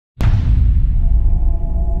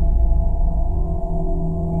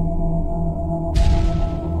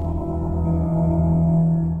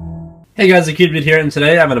Hey guys, Tehcubedude here, and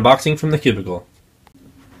today I have an unboxing from the Cubicle.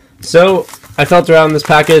 So, I felt around this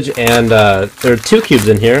package, and there are two cubes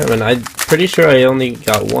in here, and I'm pretty sure I only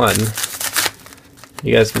got one.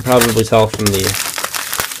 You guys can probably tell from the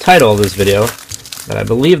title of this video that I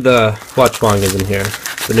believe the HuaChuang is in here,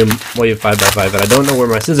 the new MoYu 5x5, and I don't know where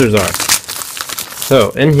my scissors are. So,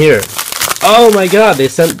 in here, oh my god, they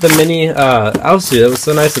sent the Mini Aosu. That was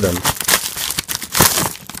so nice of them.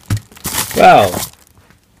 Wow.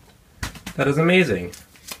 That is amazing.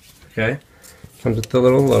 Okay. Comes with the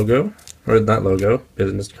little logo, or not logo,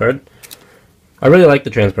 business card. I really like the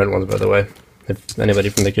transparent ones, by the way, if anybody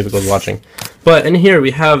from the Cubicle is watching. But in here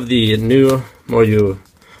we have the new MoYu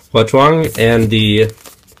HuaChuang and the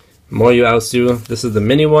MoYu Aosu. This is the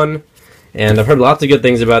mini one, and I've heard lots of good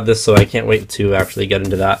things about this, so I can't wait to actually get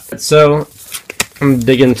into that. So, I'm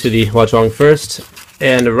digging into the HuaChuang first,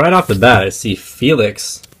 and right off the bat I see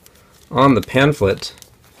Felix on the pamphlet.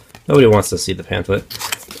 Nobody wants to see the pamphlet.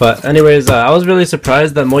 But anyways, I was really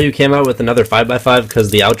surprised that MoYu came out with another 5x5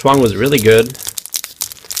 because the HuaChuang was really good.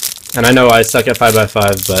 And I know I suck at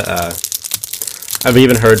 5x5, but I've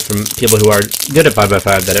even heard from people who are good at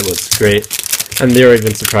 5x5 that it was great. And they were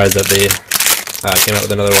even surprised that they came out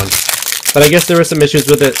with another one. But I guess there were some issues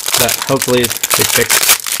with it that hopefully they fixed.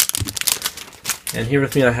 And here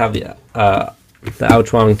with me I have the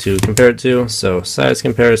HuaChuang to compare it to. So size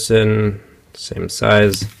comparison, same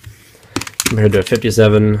size. Compared to a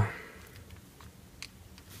 57.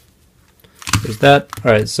 There's that.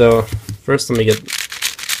 Alright, so first let me get a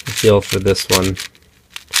feel for this one.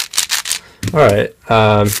 Alright,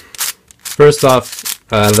 first off,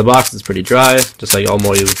 the box is pretty dry, just like all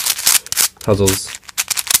MoYu puzzles.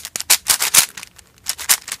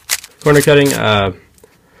 Corner cutting,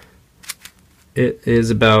 it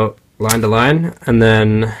is about line to line, and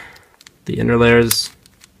then the inner layers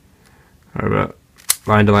are about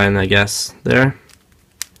line to line, I guess, there.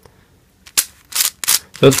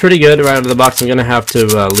 So it's pretty good right out of the box. I'm going to have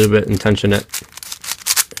to lube it and tension it.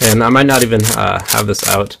 And I might not even have this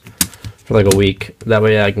out for like a week. That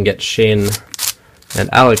way I can get Shane and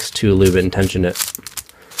Alex to lube it and tension it.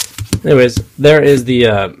 Anyways, there is the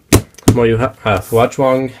MoYu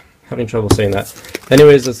HuaChuang. Having trouble saying that.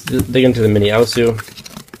 Anyways, let's dig into the Mini Aosu.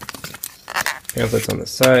 Pamphlets on the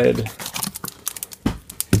side.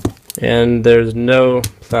 And there's no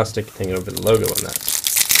plastic thing over the logo on that.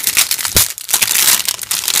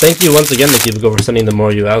 Thank you once again to Cubicle for sending the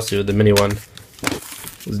MoYu Aosu, the mini one.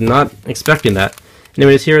 Was not expecting that.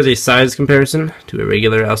 Anyways, here is a size comparison to a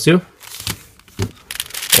regular Aosu.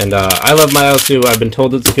 And I love my Aosu. I've been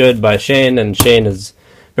told it's good by Shane, and Shane is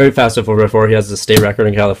very fast at 4x4. He has the state record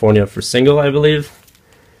in California for single, I believe.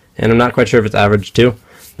 And I'm not quite sure if it's average too.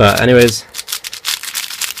 But anyways,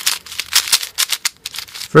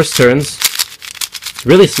 first turns,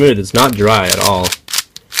 really smooth. It's not dry at all.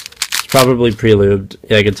 It's probably pre-lubed.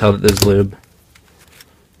 Yeah, I can tell that there's lube.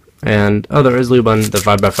 And, oh, there is lube on the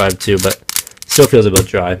 5x5 too, but still feels a bit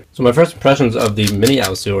dry. So my first impressions of the Mini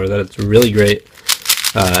Aosu are that it's really great.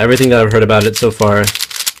 Everything that I've heard about it so far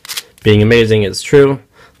being amazing is true.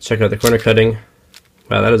 Let's check out the corner cutting.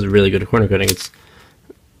 Wow, that is a really good corner cutting. It's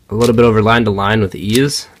a little bit over line to line with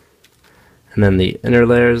ease. And then the inner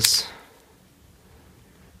layers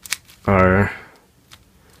are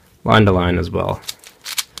line to line as well,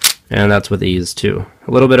 and that's with ease too.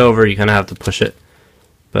 A little bit over, you kind of have to push it,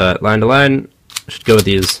 but line to line should go with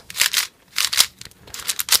ease.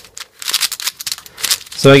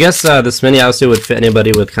 So I guess this Mini Aosu would fit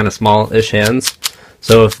anybody with kind of small-ish hands.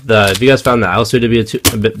 So if you guys found the Aosu to be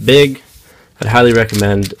a bit big, I'd highly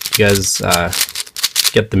recommend you guys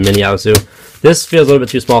get the Mini Aosu. This feels a little bit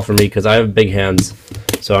too small for me because I have big hands,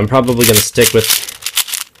 so I'm probably going to stick with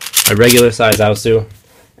a regular size Aosu.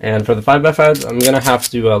 And for the 5x5, I'm going to have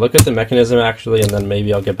to look at the mechanism actually, and then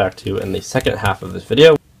maybe I'll get back to you in the second half of this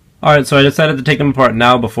video. Alright, so I decided to take them apart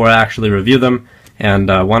now before I actually review them, and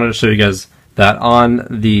wanted to show you guys that on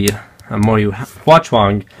the MoYu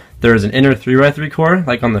HuaChuang, there is an inner 3x3 core,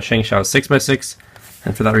 like on the Shengshao 6x6,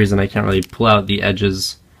 and for that reason I can't really pull out the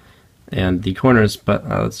edges and the corners, but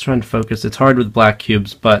let's try and focus. It's hard with black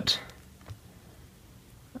cubes, but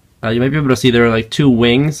you might be able to see there are like two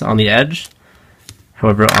wings on the edge.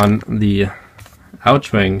 However, on the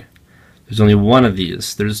HuaChuang, there's only one of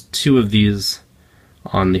these. There's two of these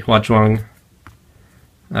on the HuaChuang,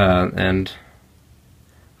 and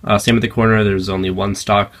same at the corner. There's only one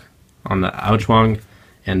stalk on the HuaChuang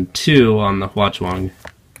and two on the HuaChuang.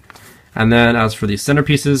 And then as for the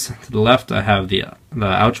centerpieces, to the left I have the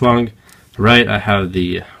HuaChuang. To the right I have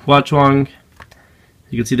the HuaChuang.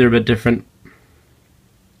 You can see they're a bit different.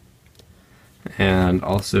 And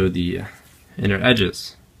also the inner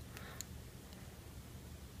edges.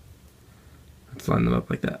 Let's line them up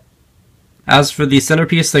like that. As for the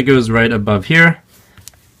centerpiece that goes right above here,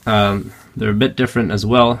 they're a bit different as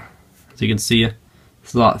well. As you can see,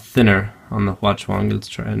 it's a lot thinner on the HuaChuang. Let's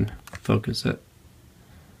try and focus it.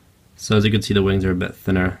 So as you can see, the wings are a bit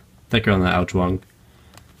thinner, thicker on the Aochuang,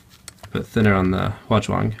 but thinner on the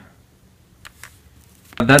HuaChuang.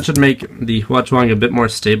 That should make the HuaChuang a bit more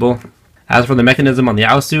stable. As for the mechanism on the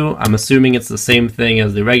Aosu, I'm assuming it's the same thing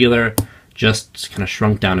as the regular, just kind of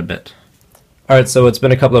shrunk down a bit. Alright, so it's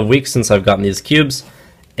been a couple of weeks since I've gotten these cubes,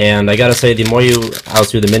 and I gotta say the MoYu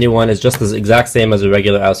Aosu, the mini one, is just the exact same as the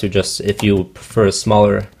regular Aosu, just if you prefer a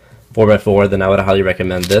smaller 4x4, then I would highly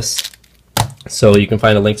recommend this. So you can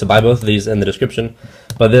find a link to buy both of these in the description,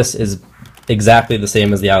 but this is exactly the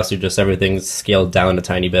same as the Aosu, just everything's scaled down a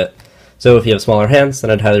tiny bit. So if you have smaller hands,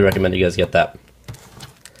 then I'd highly recommend you guys get that.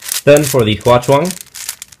 Then for the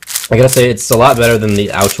HuaChuang, I gotta say it's a lot better than the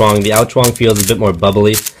Aochuang. The Aochuang feels a bit more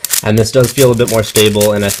bubbly, and this does feel a bit more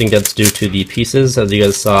stable, and I think that's due to the pieces, as you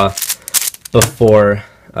guys saw before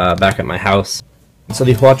back at my house. So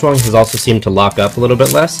the HuaChuang has also seemed to lock up a little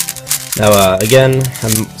bit less. Now again,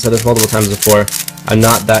 I've said this multiple times before, I'm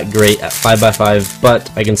not that great at 5x5,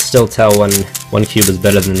 but I can still tell when one cube is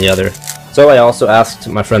better than the other. So I also asked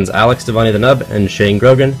my friends Alex Devani the Nub and Shane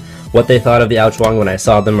Grogan what they thought of the Aochuang when I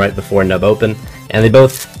saw them right before Nub Open, and they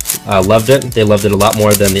both loved it. They loved it a lot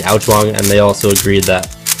more than the Aochuang, and they also agreed that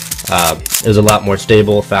it was a lot more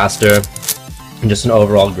stable, faster, and just an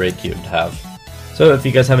overall great cube to have. So if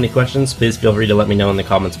you guys have any questions, please feel free to let me know in the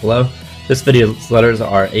comments below. This video's letters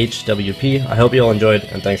are HWP. I hope you all enjoyed,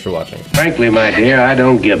 and thanks for watching. Frankly, my dear, I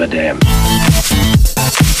don't give a damn.